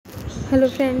Hello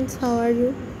friends, how are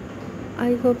you?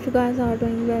 I hope you guys are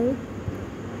doing well.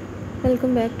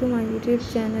 Welcome back to my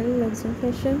YouTube channel Luxury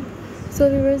Fashion. So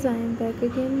viewers, I am back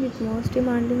again with most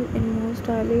demanding and most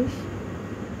stylish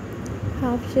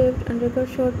half-shaved undercut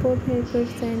short pop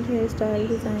haircuts and hairstyle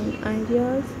design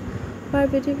ideas for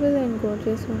beautiful and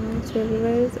gorgeous women. So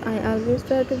viewers, I always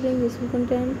try to bring useful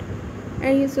content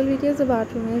and useful videos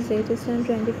about women's latest and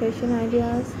trendy fashion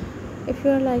ideas. If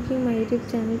you are liking my YouTube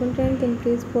channel content, then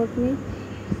please support me.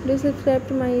 Do subscribe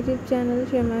to my YouTube channel,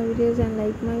 share my videos and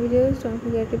like my videos. Don't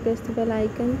forget to press the bell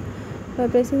icon. By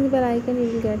pressing the bell icon,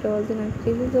 you will get all the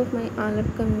notifications of my all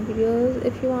upcoming videos.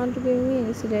 If you want to give me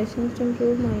any suggestions to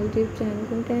improve my YouTube channel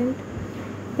content,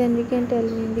 then you can tell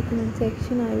me in the comment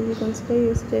section. I will consider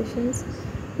your suggestions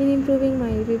in improving my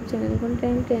YouTube channel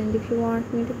content. And if you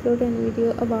want me to upload any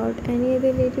video about any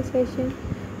other latest fashion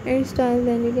and style,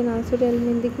 then you can also tell me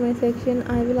in the comment section.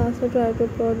 I will also try to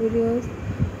upload videos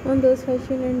on those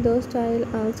fashion and those style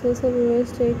also. So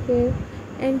viewers, take care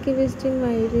and keep visiting my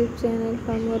YouTube channel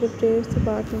for more updates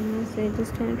about women's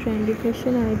latest and trendy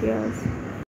fashion ideas.